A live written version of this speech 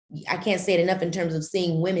I can't say it enough in terms of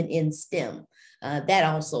seeing women in STEM. That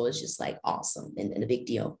also is just like awesome and a big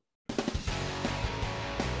deal.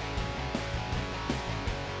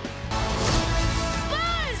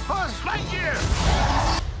 Buzz Lightyear!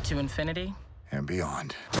 To infinity and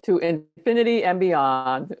beyond. To infinity and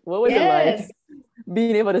beyond. What was it like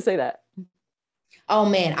being able to say that? Oh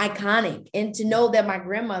man, iconic. And to know that my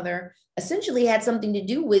grandmother essentially had something to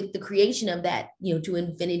do with the creation of that, to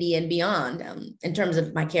infinity and beyond, in terms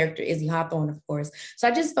of my character, Izzy Hawthorne, of course. So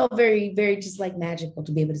I just felt very, very just like magical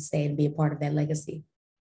to be able to say and be a part of that legacy.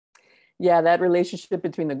 Yeah, that relationship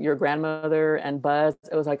between your grandmother and Buzz,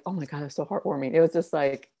 it was like, oh my God, it's so heartwarming. It was just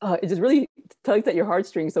like, it just really tugs at your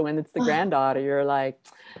heartstrings. So when it's the granddaughter, you're like,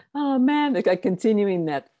 oh man, like continuing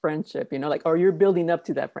that friendship, or you're building up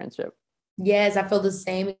to that friendship. Yes, I feel the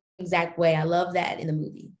same exact way. I love that in the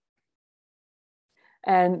movie.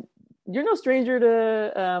 And you're no stranger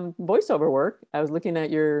to voiceover work. I was looking at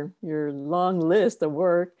your long list of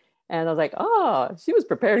work, and I was like, oh, she was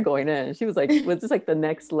prepared going in. She was like, was this like the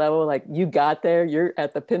next level? Like you got there, you're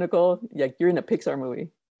at the pinnacle, like you're in a Pixar movie.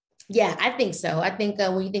 Yeah, I think so. I think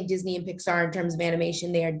when you think Disney and Pixar in terms of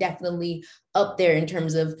animation, they are definitely up there in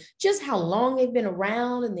terms of just how long they've been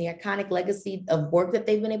around and the iconic legacy of work that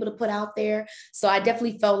they've been able to put out there. So I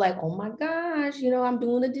definitely felt like, oh my gosh, I'm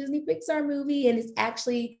doing a Disney Pixar movie, and it's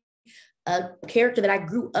actually a character that I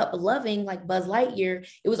grew up loving, like Buzz Lightyear.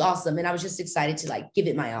 It was awesome. And I was just excited to like give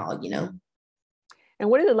it my all, And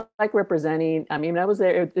what is it like representing? I mean, I was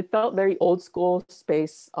there, it felt very old school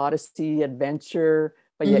space odyssey adventure,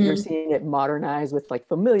 but yet you're seeing it modernized with like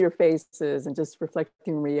familiar faces and just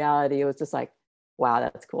reflecting reality. It was just like, wow,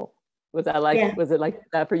 that's cool. Was it like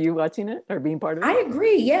that for you watching it or being part of it? I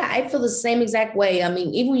agree. Yeah, I feel the same exact way. I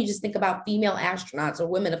mean, even when you just think about female astronauts or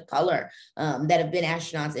women of color that have been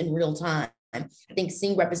astronauts in real time, I think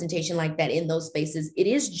seeing representation like that in those spaces, it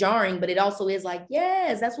is jarring, but it also is like,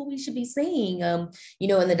 yes, that's what we should be seeing, and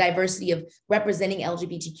the diversity of representing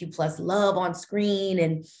LGBTQ plus love on screen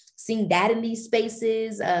and seeing that in these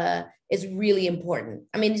spaces is really important.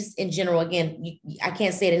 I mean, just in general, again, I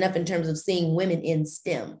can't say it enough in terms of seeing women in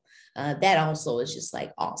STEM. That also is just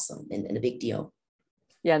like awesome and a big deal.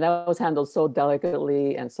 Yeah, that was handled so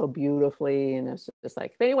delicately and so beautifully. And it's just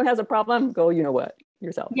like, if anyone has a problem, go,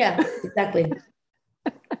 yourself. Yeah, exactly.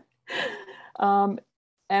 And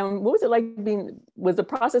what was it like was the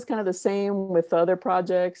process kind of the same with other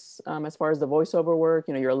projects as far as the voiceover work?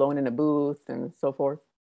 You're alone in a booth and so forth.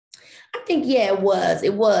 I think, yeah, it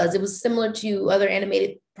was similar to other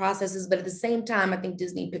animated processes, but at the same time, I think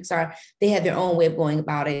Disney and Pixar, they had their own way of going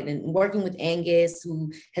about it, and working with Angus,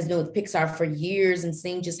 who has been with Pixar for years, and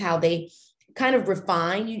seeing just how they kind of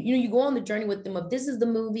refine, you go on the journey with them of this is the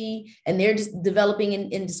movie, and they're just developing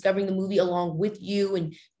and discovering the movie along with you,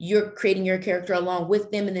 and you're creating your character along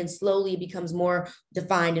with them. And then slowly it becomes more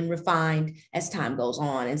defined and refined as time goes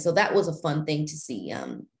on. And so that was a fun thing to see,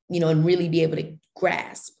 and really be able to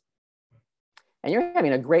grasp. And you're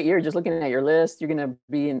having a great year. Just looking at your list, you're going to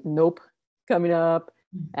be in Nope coming up,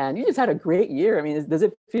 and you just had a great year. I mean, does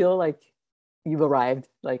it feel like you've arrived?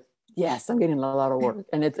 Like, yes, I'm getting a lot of work,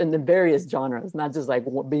 and it's in the various genres, not just like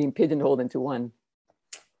being pigeonholed into one.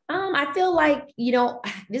 I feel like,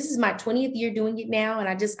 this is my 20th year doing it now,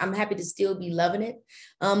 and I'm happy to still be loving it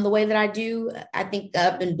the way that I do. I think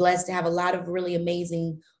I've been blessed to have a lot of really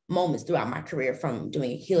amazing moments throughout my career, from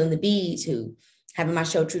doing Healing the Bee to having my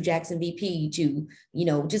show True Jackson VP to,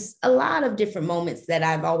 just a lot of different moments that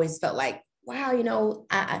I've always felt like, wow,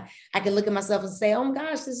 I can look at myself and say, oh my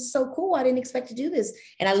gosh, this is so cool. I didn't expect to do this.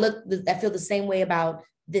 And I feel the same way about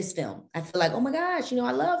this film. I feel like, oh my gosh,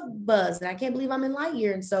 I love Buzz, and I can't believe I'm in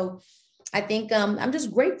Lightyear. And so I think I'm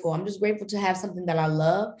just grateful. I'm just grateful to have something that I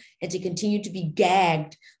love and to continue to be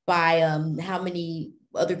gagged by how many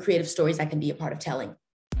other creative stories I can be a part of telling.